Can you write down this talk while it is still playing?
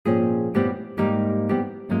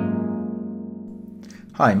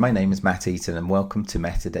Hi, my name is Matt Eaton and welcome to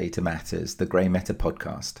Metadata Matters, the Grey Meta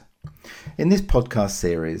podcast. In this podcast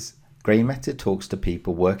series, Grey Meta talks to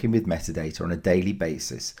people working with metadata on a daily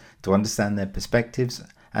basis to understand their perspectives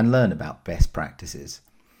and learn about best practices.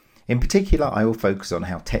 In particular, I will focus on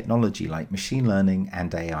how technology like machine learning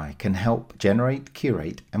and AI can help generate,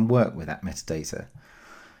 curate, and work with that metadata.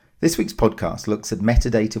 This week's podcast looks at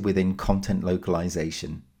metadata within content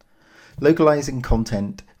localization. Localizing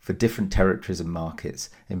content for different territories and markets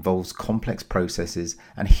involves complex processes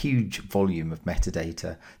and a huge volume of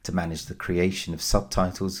metadata to manage the creation of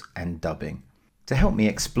subtitles and dubbing. To help me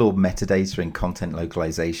explore metadata in content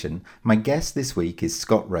localization, my guest this week is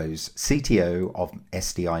Scott Rose, CTO of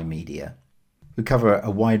SDI Media. We cover a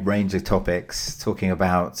wide range of topics, talking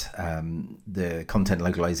about the content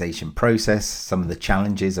localization process, some of the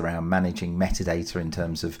challenges around managing metadata in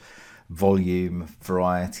terms of volume,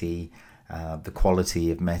 variety, the quality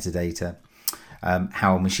of metadata,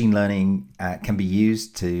 how machine learning can be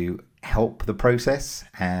used to help the process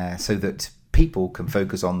so that people can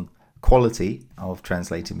focus on quality of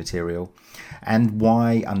translated material, and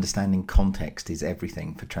why understanding context is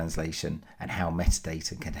everything for translation and how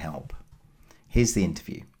metadata can help. Here's the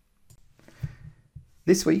interview.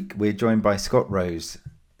 This week we're joined by Scott Rose,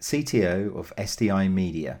 CTO of SDI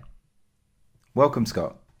Media. Welcome,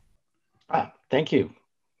 Scott. Thank you.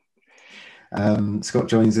 Scott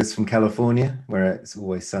joins us from California, where it's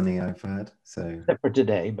always sunny, I've heard. Except for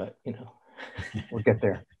today, but we'll get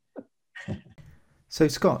there. So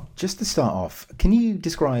Scott, just to start off, can you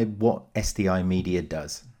describe what SDI Media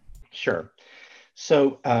does? Sure.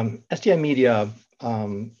 So SDI Media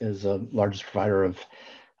is the largest provider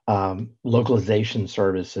of localization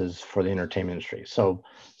services for the entertainment industry. So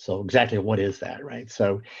exactly what is that, right?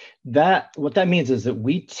 So what that means is that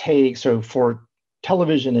we take, so for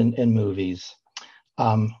television and movies,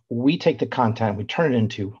 we take the content, we turn it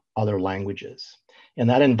into other languages. And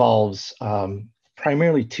that involves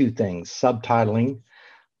primarily two things: subtitling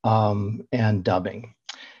and dubbing.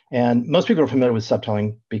 And most people are familiar with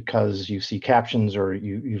subtitling because you see captions or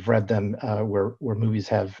you've read them where movies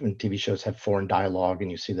have and TV shows have foreign dialogue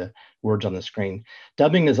and you see the words on the screen.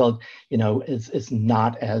 Dubbing is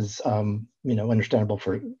not as understandable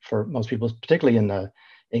for most people, particularly in the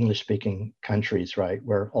English-speaking countries, right,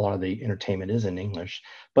 where a lot of the entertainment is in English.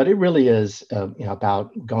 But it really is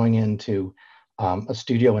about going into a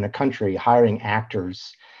studio in a country, hiring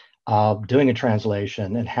actors, doing a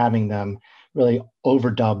translation, and having them really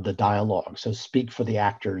overdub the dialogue. So speak for the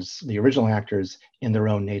actors, the original actors, in their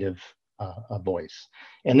own native voice.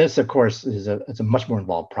 And this, of course, it's a much more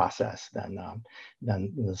involved process than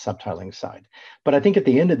the subtitling side. But I think at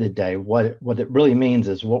the end of the day, what it really means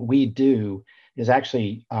is what we do is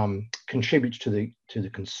actually contributes to the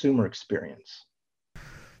consumer experience.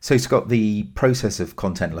 So Scott, the process of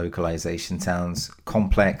content localization sounds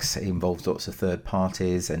complex. It involves lots of third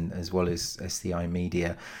parties and as well as SDI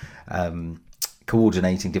Media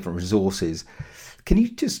coordinating different resources. Can you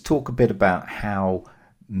just talk a bit about how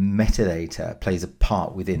metadata plays a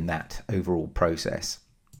part within that overall process?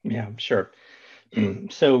 Yeah, sure.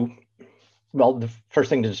 So, well, the first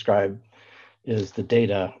thing to describe is the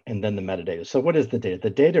data and then the metadata. So what is the data?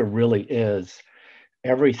 The data really is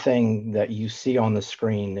everything that you see on the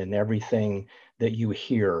screen and everything that you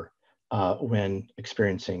hear when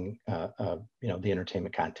experiencing the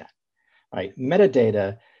entertainment content, right?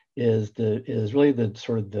 Metadata is really the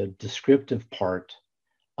sort of the descriptive part,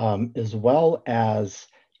 as well as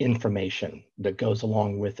information that goes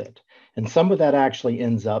along with it. And some of that actually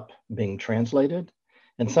ends up being translated,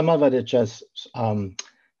 and some of it just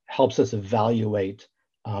helps us evaluate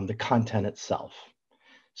the content itself.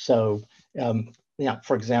 So,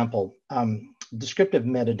 for example, descriptive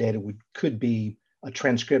metadata could be a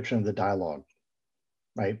transcription of the dialogue,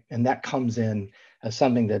 right? And that comes in as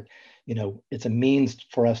something that, it's a means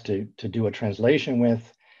for us to do a translation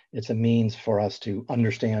with. It's a means for us to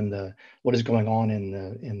understand what is going on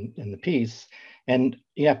in the piece. And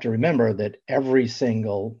you have to remember that every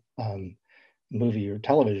single movie or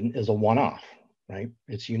television is a one-off, right?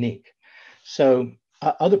 It's unique. So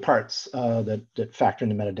other parts that factor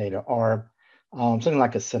into metadata are something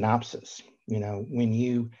like a synopsis.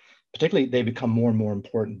 Particularly they become more and more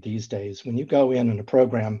important these days. When you go in a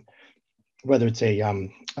program, whether it's a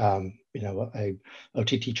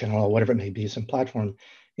OTT channel or whatever it may be, some platform,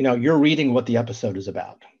 you're reading what the episode is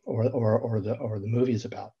about or the movie is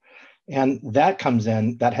about. And that comes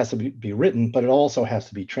in, that has to be written, but it also has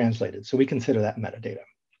to be translated. So we consider that metadata.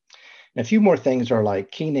 And a few more things are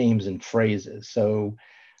like key names and phrases. So,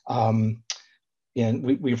 and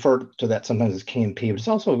we refer to that sometimes as KNP, but it's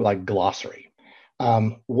also like glossary.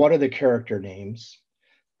 What are the character names?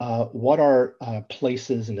 what are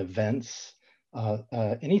places and events,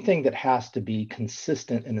 anything that has to be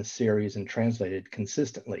consistent in a series and translated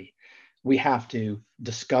consistently. We have to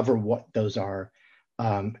discover what those are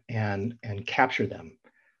and capture them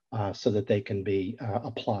so that they can be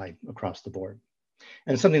applied across the board.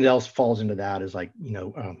 And something else falls into that is like,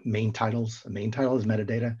 main titles. A main title is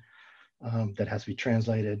metadata that has to be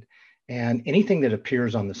translated. And anything that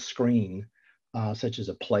appears on the screen, such as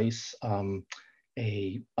a place,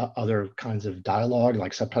 other kinds of dialogue,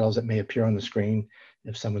 like subtitles that may appear on the screen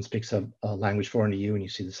if someone speaks a language foreign to you and you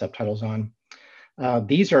see the subtitles on.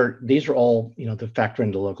 These are all, to factor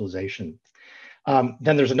into localization.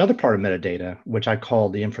 Then there's another part of metadata, which I call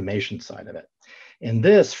the information side of it. And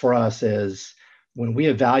this for us is when we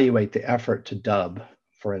evaluate the effort to dub,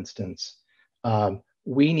 for instance,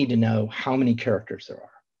 we need to know how many characters there are.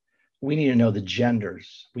 We need to know the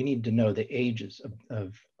genders. We need to know the ages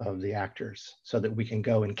of the actors so that we can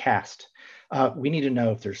go and cast. We need to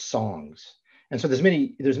know if there's songs. And so there's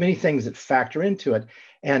many things that factor into it.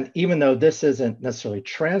 And even though this isn't necessarily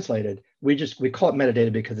translated, we call it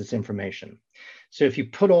metadata because it's information. So if you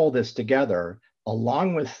put all this together,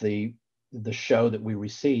 along with the show that we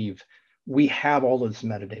receive, we have all of this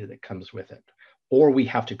metadata that comes with it, or we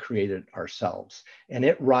have to create it ourselves. And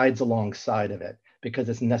it rides alongside of it because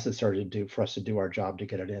it's necessary for us to do our job to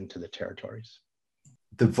get it into the territories.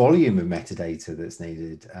 The volume of metadata that's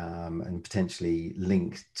needed and potentially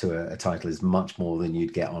linked to a title is much more than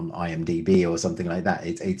you'd get on IMDb or something like that.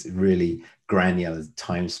 It's really granular,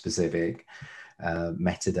 time-specific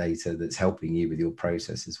metadata that's helping you with your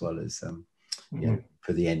process as well as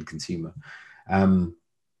for the end consumer.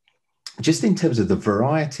 Just in terms of the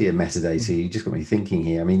variety of metadata, you just got me thinking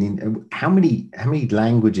here. I mean, how many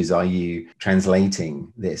languages are you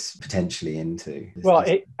translating this potentially into? Well,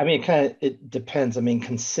 it depends. I mean,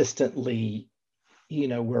 consistently,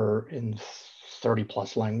 we're in 30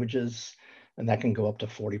 plus languages, and that can go up to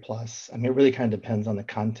 40 plus. I mean, it really kind of depends on the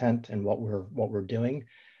content and what we're doing.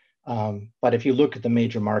 But if you look at the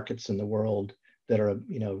major markets in the world that are,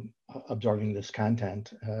 absorbing this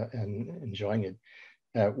content and enjoying it,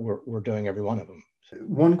 we're doing every one of them.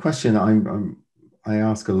 One question I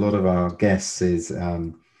ask a lot of our guests is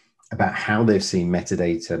about how they've seen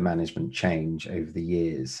metadata management change over the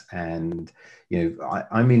years. And,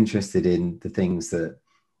 I'm interested in the things that,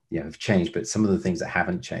 have changed, but some of the things that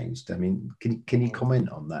haven't changed. I mean, can you comment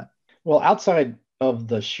on that? Well, outside of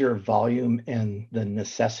the sheer volume and the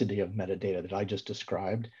necessity of metadata that I just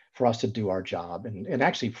described for us to do our job and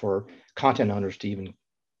actually for content owners to even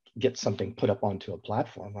get something put up onto a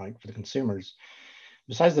platform, right, for the consumers.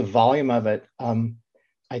 Besides the volume of it,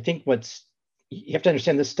 I think you have to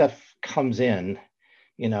understand this stuff comes in,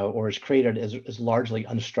 or is created as largely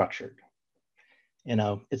unstructured.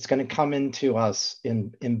 It's going to come into us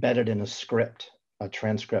embedded in a script, a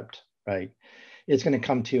transcript, right? It's going to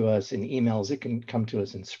come to us in emails. It can come to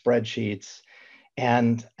us in spreadsheets.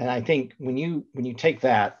 And I think when you take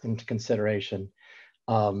that into consideration,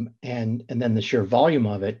 and then the sheer volume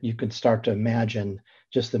of it, you can start to imagine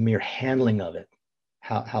just the mere handling of it,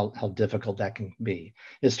 how difficult that can be.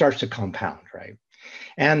 It starts to compound, right?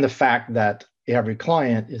 And the fact that every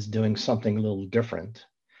client is doing something a little different,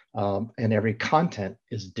 and every content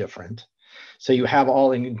is different. So you have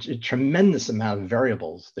a tremendous amount of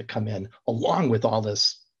variables that come in along with all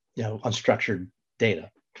this, unstructured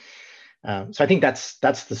data. So I think that's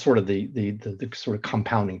the sort of the sort of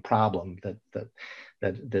compounding problem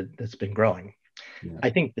that's been growing. Yeah. I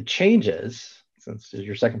think the changes, since is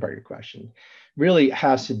your second part of your question, really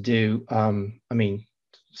has to do.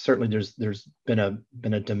 Certainly there's been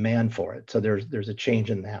a demand for it. So there's a change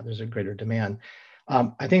in that. There's a greater demand.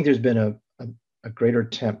 I think there's been a greater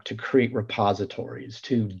attempt to create repositories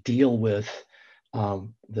to deal with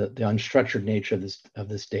the unstructured nature of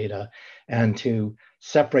this data and to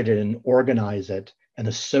separate it and organize it and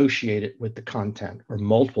associate it with the content or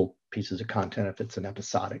multiple pieces of content if it's an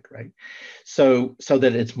episodic, right? So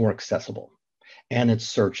that it's more accessible and it's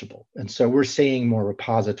searchable. And so we're seeing more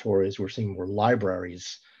repositories, we're seeing more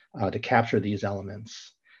libraries to capture these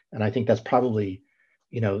elements. And I think that's probably,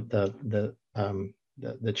 the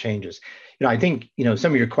changes. I think,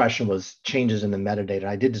 some of your question was changes in the metadata.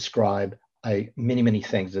 I did describe many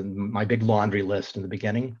things in my big laundry list in the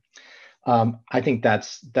beginning. I think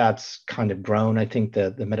that's kind of grown. I think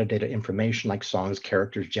the metadata information like songs,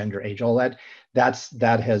 characters, gender, age, all that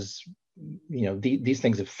has, these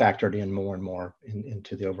things have factored in more and more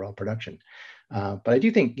into the overall production. But I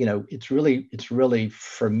do think, it's really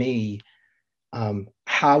for me,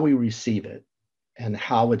 how we receive it and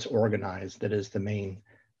how it's organized that is the main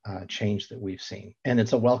change that we've seen. And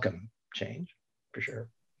it's a welcome change for sure.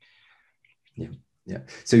 Yeah. Yeah.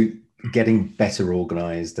 So getting better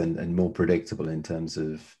organized and more predictable in terms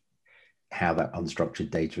of how that unstructured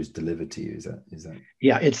data is delivered to you. Is that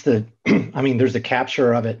Yeah, it's the, I mean, there's the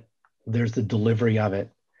capture of it, there's the delivery of it,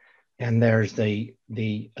 and there's the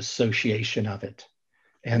association of it,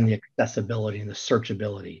 yeah. and the accessibility and the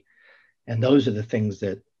searchability, and those are the things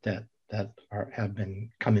that have been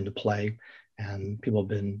come into play, and people have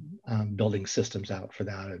been building systems out for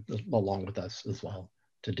that along with us as well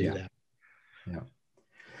to do Yeah. that. Yeah.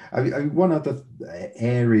 One other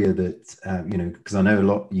area that because I know a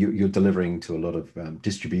lot you're delivering to a lot of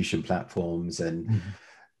distribution platforms, and Mhm.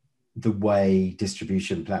 the way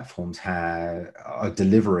distribution platforms are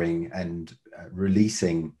delivering and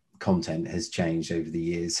releasing content has changed over the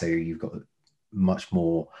years. So you've got much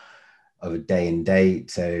more of a day and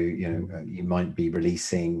date. So you might be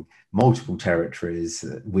releasing multiple territories.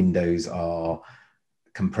 Windows are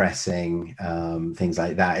compressing, things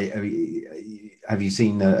like that. Have you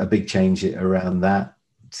seen a big change around that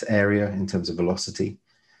area in terms of velocity?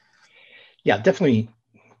 Yeah, definitely.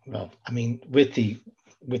 Well, I mean, with the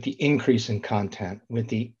increase in content, with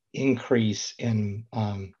the increase in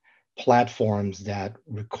platforms that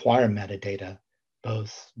require metadata,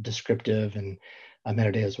 both descriptive and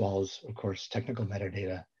metadata, as well as, of course, technical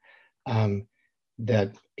metadata, um,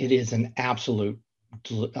 that it is an absolute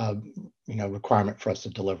requirement for us to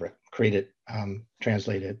deliver it, create it,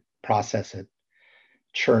 translate it, process it,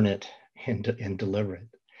 churn it, and deliver it.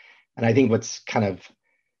 And I think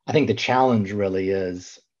I think the challenge really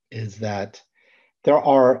is that there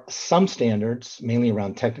are some standards, mainly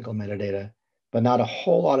around technical metadata, but not a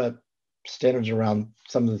whole lot of standards around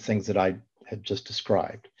some of the things that I had just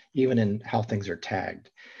described, even in how things are tagged.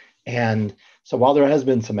 And so while there has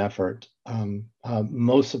been some effort,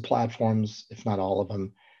 most of the platforms, if not all of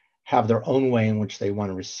them, have their own way in which they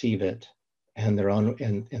want to receive it, and their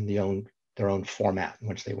own format in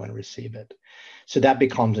which they want to receive it. So that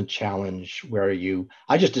becomes a challenge where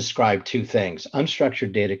I just described two things: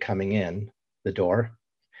 unstructured data coming in the door,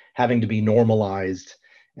 having to be normalized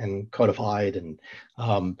and codified and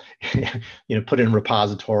put in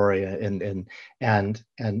repository and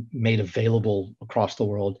made available across the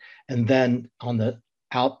world, and then on the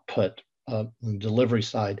output the delivery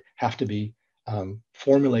side have to be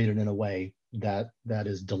formulated in a way that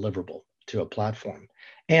is deliverable to a platform.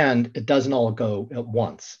 And it doesn't all go at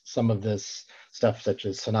once. Some of this stuff, such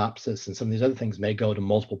as synopsis and some of these other things, may go to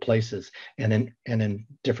multiple places and in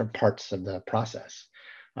different parts of the process.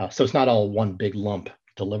 So it's not all one big lump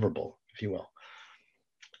deliverable, if you will.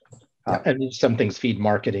 Yeah. And some things feed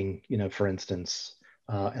marketing, for instance,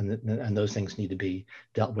 and those things need to be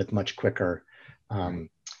dealt with much quicker. Right.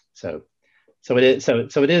 So so it is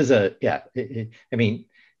so it is a yeah. I mean,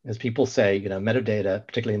 as people say, metadata,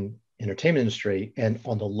 particularly in entertainment industry and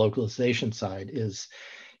on the localization side, is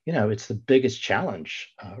it's the biggest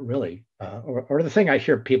challenge, really, or the thing I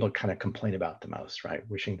hear people kind of complain about the most, right?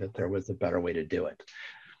 Wishing that there was a better way to do it.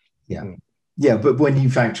 Yeah. Mm. Yeah, but when you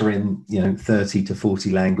factor in 30 to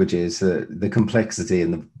 40 languages, the complexity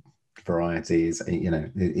and the variety is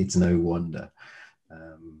it's no wonder.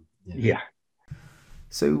 Yeah. Yeah.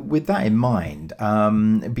 So with that in mind,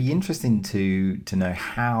 it'd be interesting to know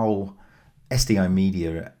how SDI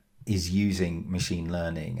Media is using machine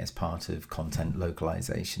learning as part of content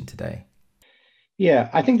localization today. Yeah,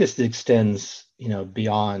 I think this extends,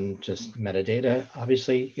 beyond just metadata,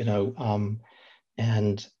 obviously,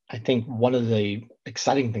 and I think one of the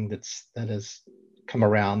exciting thing that has come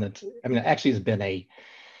around that, I mean, it actually has been a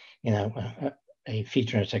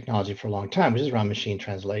feature in technology for a long time, which is around machine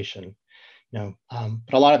translation. But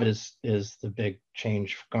a lot of it is the big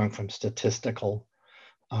change going from statistical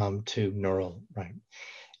to neural, right?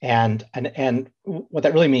 And what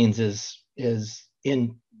that really means is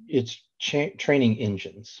in its training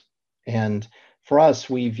engines. And for us,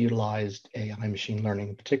 we've utilized AI machine learning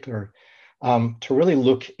in particular to really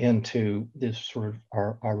look into this sort of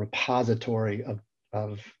our repository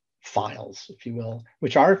of files, if you will,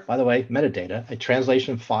 which are, by the way, metadata. A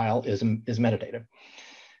translation file is metadata,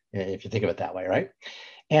 if you think of it that way, right?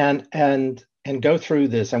 And go through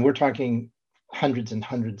this, and we're talking hundreds and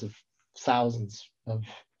hundreds of thousands of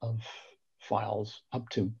files, up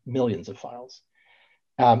to millions of files,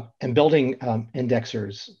 and building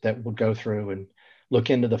indexers that will go through and look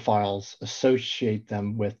into the files, associate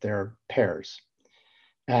them with their pairs.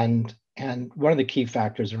 And one of the key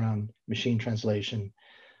factors around machine translation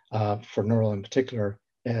for neural in particular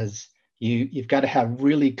is you've got to have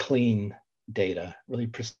really clean data, really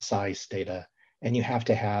precise data, and you have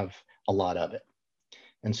to have a lot of it.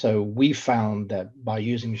 And so we found that by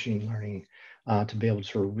using machine learning to be able to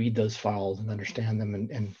sort of read those files and understand them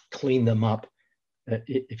and clean them up,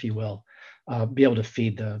 if you will, be able to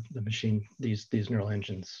feed the machine these neural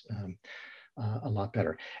engines a lot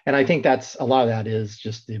better. And I think that's a lot of that is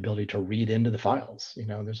just the ability to read into the files.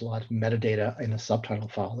 There's a lot of metadata in a subtitle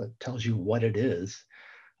file that tells you what it is.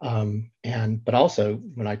 But also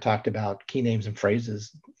when I talked about key names and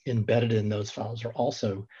phrases embedded in those files are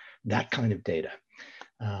also that kind of data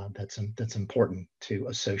that's important to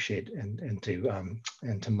associate and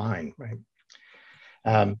to mine, right?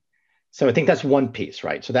 So I think that's one piece,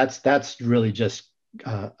 right? So that's really just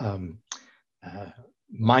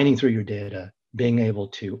mining through your data, being able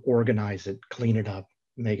to organize it, clean it up,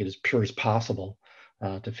 make it as pure as possible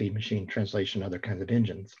to feed machine translation, other kinds of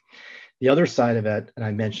engines. The other side of it, and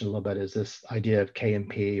I mentioned a little bit, is this idea of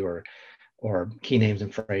KNP or key names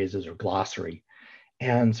and phrases or glossary.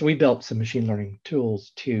 And so we built some machine learning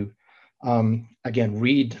tools to, again,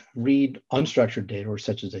 read unstructured data, or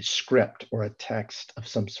such as a script or a text of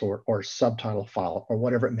some sort, or subtitle file, or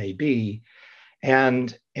whatever it may be,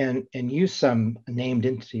 and use some named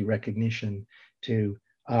entity recognition to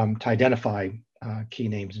identify key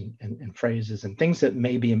names and phrases and things that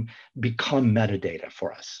maybe become metadata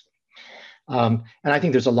for us. And I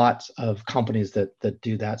think there's a lot of companies that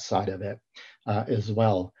do that side of it as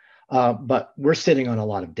well. But we're sitting on a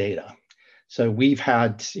lot of data. So we've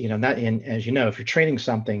had, that in, as you know, if you're training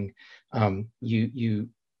something, you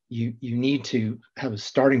need to have a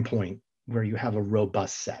starting point where you have a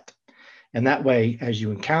robust set. And that way, as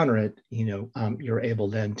you encounter it, you're able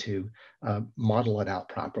then to model it out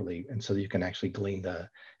properly, and so that you can actually glean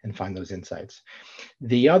and find those insights.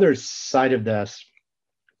 The other side of this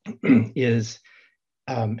is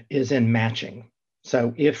in matching.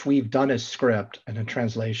 So if we've done a script and a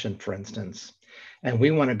translation, for instance, and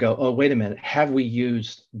we want to go, oh, wait a minute, have we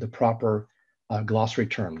used the proper glossary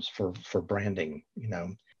terms for branding?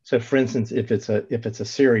 So for instance, if it's a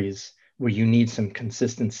series where you need some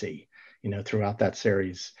consistency, throughout that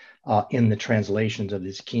series in the translations of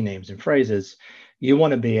these key names and phrases, you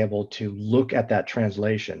want to be able to look at that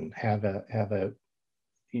translation, have a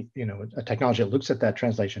technology that looks at that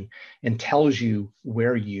translation and tells you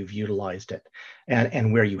where you've utilized it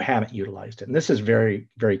and where you haven't utilized it. And this is very,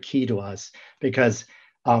 very key to us, because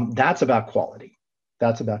that's about quality.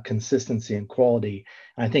 That's about consistency and quality.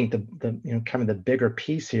 And I think the kind of the bigger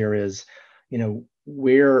piece here is,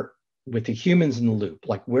 where, with the humans in the loop,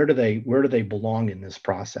 like where do they belong in this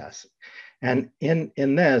process? And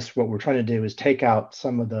in this, what we're trying to do is take out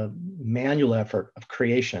some of the manual effort of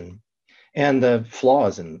creation and the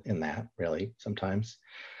flaws in that, really, sometimes,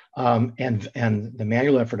 and the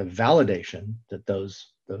manual effort of validation that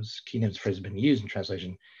those key names phrases have been used in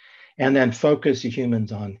translation, and then focus the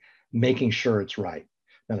humans on making sure it's right.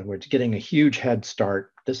 In other words, getting a huge head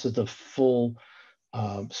start. This is the full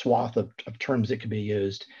swath of terms that could be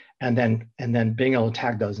used, and then being able to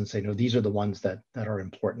tag those and say, no, these are the ones that are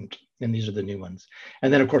important, and these are the new ones.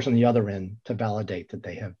 And then, of course, on the other end, to validate that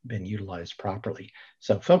they have been utilized properly.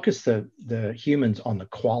 So focus the humans on the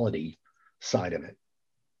quality side of it,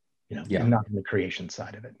 and not on the creation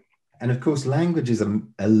side of it. And of course, language is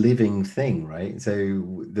a living thing, right? So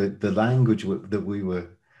the language that we were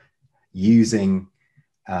using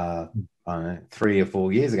 3 or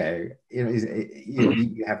 4 years ago,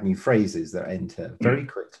 you have new phrases that enter very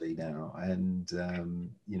quickly now, and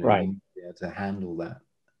Right. you need to be able to handle that.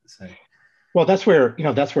 So, well, that's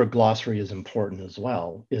where glossary is important as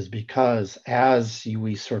well, is because as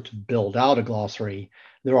we sort of build out a glossary,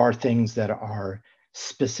 there are things that are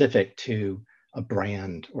specific to a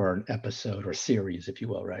brand or an episode or series, if you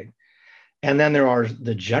will, right? And then there are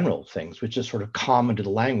the general things, which is sort of common to the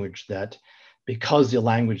language, that because the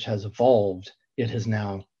language has evolved, it has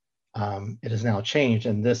now changed.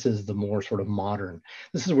 And this is the more sort of modern.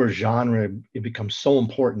 This is where genre, it becomes so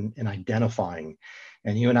important in identifying.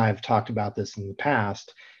 And you and I have talked about this in the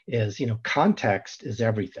past, is, context is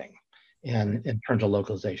everything in terms of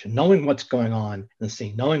localization. Knowing what's going on in the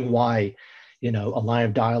scene, knowing why, a line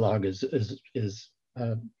of dialogue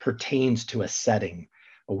pertains to a setting,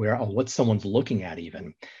 aware of what someone's looking at,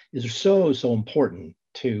 even, is so important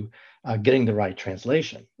to getting the right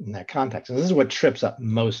translation in that context. And this is what trips up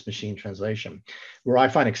most machine translation. Where I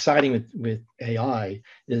find exciting with AI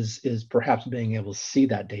is perhaps being able to see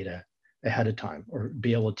that data ahead of time, or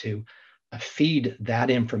be able to feed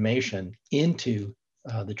that information into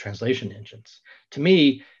the translation engines. To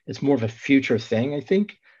me, it's more of a future thing, I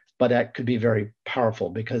think, but that could be very powerful,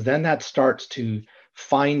 because then that starts to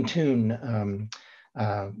fine tune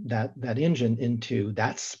that engine into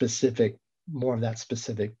that specific, more of that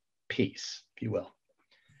specific piece, if you will.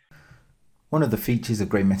 One of the features of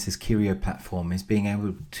Grey Meta's Curio platform is being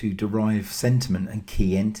able to derive sentiment and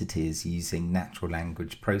key entities using natural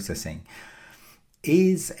language processing.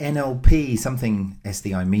 Is NLP something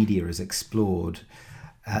SDI Media has explored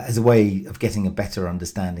as a way of getting a better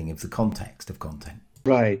understanding of the context of content?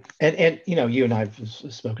 Right, and you and I've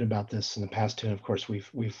spoken about this in the past too. And of course,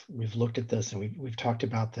 we've looked at this, and we've talked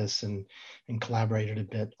about this and collaborated a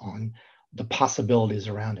bit on the possibilities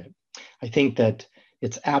around it. I think that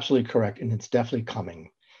it's absolutely correct, and it's definitely coming.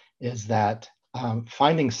 Is that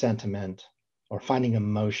finding sentiment or finding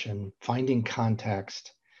emotion, finding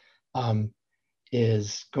context,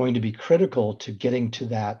 is going to be critical to getting to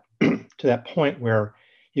that to that point where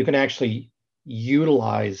you can actually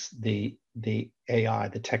utilize the AI,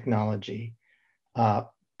 the technology,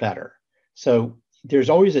 better. So there's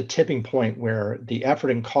always a tipping point where the effort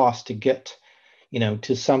and cost to get,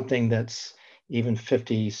 to something that's even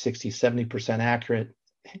 50, 60, 70% accurate,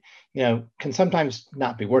 can sometimes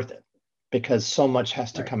not be worth it because so much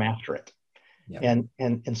has to come after it. Yeah.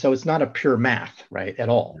 And so it's not a pure math, right, at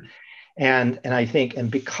all. And I think, and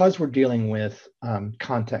because we're dealing with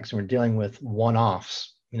context and we're dealing with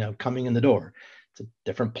one-offs, coming in the door, it's a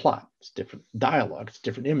different plot, it's different dialogue, it's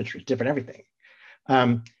different imagery, it's different everything.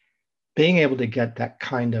 Being able to get that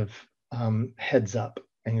kind of heads up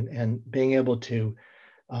and being able to,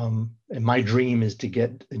 and my dream is to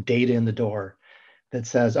get data in the door that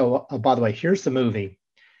says, oh, by the way, here's the movie,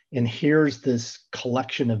 and here's this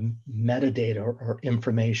collection of metadata or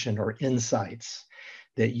information or insights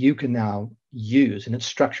that you can now use, and it's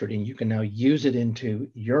structured, and you can now use it into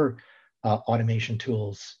your automation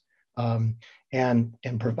tools, and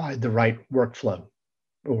provide the right workflow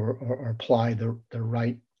or apply the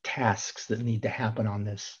right tasks that need to happen on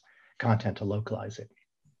this content to localize it.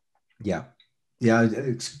 Yeah,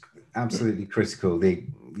 it's absolutely critical.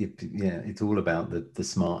 It's all about the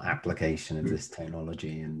smart application of this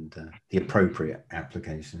technology and the appropriate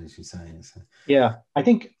application, as you say. So. Yeah, I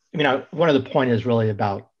think one of the point is really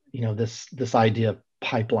about this idea of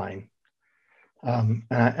pipeline, and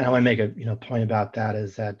I want to make a point about that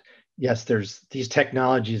is that yes, there's these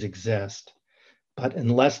technologies exist, but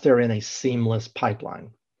unless they're in a seamless pipeline,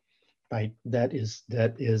 right, that is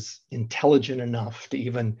intelligent enough to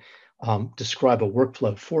even describe a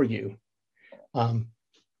workflow for you,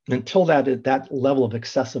 until that level of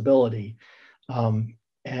accessibility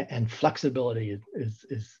and flexibility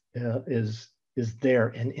is there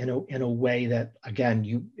in a way that,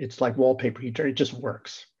 again, it's like wallpaper. It just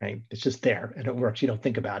works, right? It's just there and it works. You don't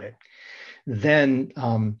think about it. Then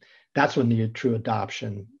that's when the true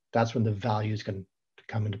adoption. That's when the values can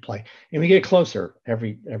come into play, and we get closer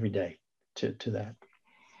every day to that.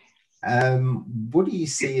 What do you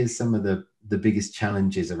see as some of the biggest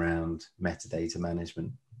challenges around metadata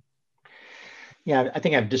management? Yeah, I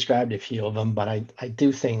think I've described a few of them, but I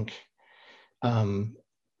do think,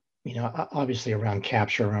 obviously around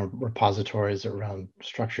capture, around repositories, around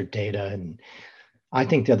structured data. And I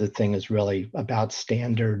think the other thing is really about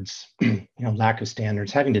standards, lack of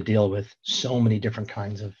standards, having to deal with so many different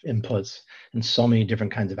kinds of inputs and so many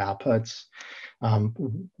different kinds of outputs.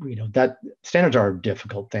 That standards are a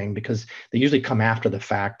difficult thing because they usually come after the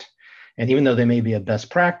fact. And even though they may be a best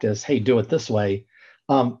practice, hey, do it this way,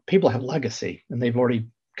 people have legacy and they've already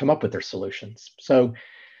come up with their solutions. So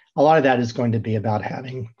a lot of that is going to be about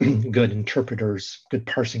having good interpreters, good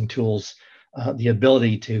parsing tools, the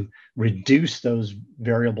ability to reduce those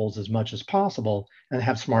variables as much as possible and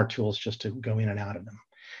have smart tools just to go in and out of them.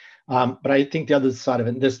 But I think the other side of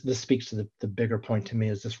it, this speaks to the bigger point to me,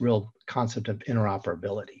 is this real concept of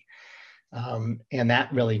interoperability. And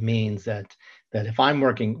that really means that if I'm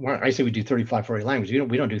working, I say we do 35, 40 languages,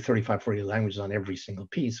 we don't do 35, 40 languages on every single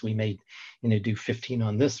piece. We may, do 15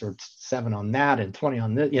 on this or 7 on that and 20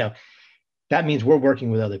 on this. That means we're working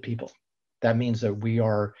with other people. That means that we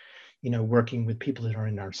are, working with people that are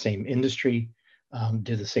in our same industry,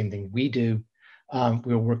 do the same thing we do.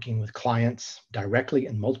 We're working with clients directly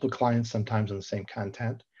and multiple clients, sometimes on the same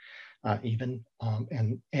content, even.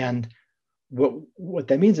 And what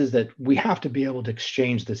that means is that we have to be able to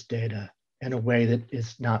exchange this data in a way that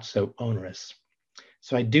is not so onerous.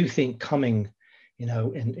 So I do think coming,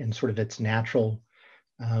 in sort of its natural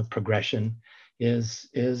progression is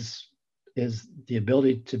the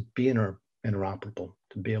ability to be interoperable,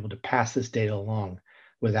 to be able to pass this data along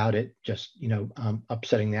without it just,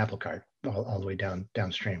 upsetting the apple cart all the way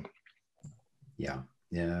downstream. Yeah.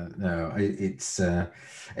 No, it's. I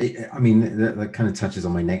mean, that kind of touches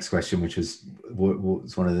on my next question, which was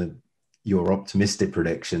what's one of your optimistic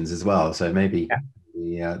predictions as well. So maybe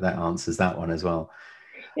that answers that one as well.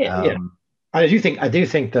 Yeah. I do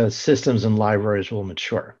think the systems and libraries will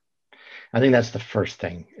mature, I think that's the first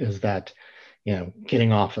thing, is that,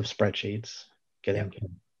 getting off of spreadsheets, I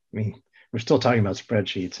mean, we're still talking about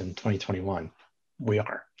spreadsheets in 2021. We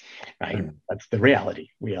are, right? That's the reality.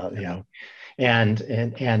 We are,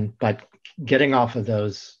 but getting off of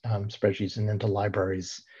those spreadsheets and into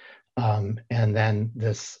libraries, and then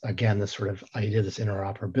this sort of idea, this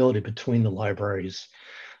interoperability between the libraries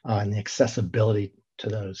and the accessibility to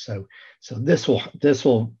those. So this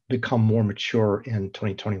will become more mature in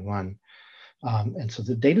 2021, and so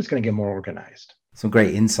the data is going to get more organized. Some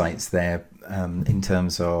great insights there in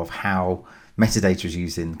terms of how metadata is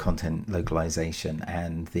used in content localization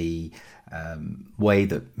and the way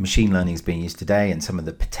that machine learning is being used today and some of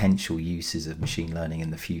the potential uses of machine learning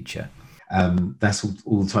in the future. That's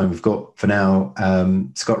all the time we've got for now.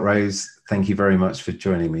 Scott Rose, thank you very much for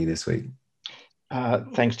joining me this week.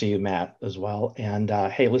 Thanks to you, Matt, as well. And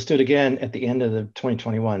hey, let's do it again at the end of the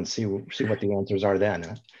 2021. See what the answers are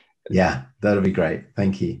then. Yeah, that'll be great.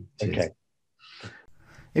 Thank you. Cheers. Okay.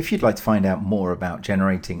 If you'd like to find out more about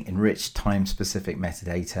generating enriched time-specific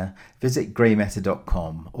metadata, visit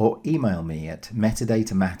greymeta.com or email me at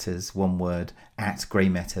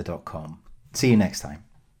metadatamattersoneword@greymeta.com. See you next time.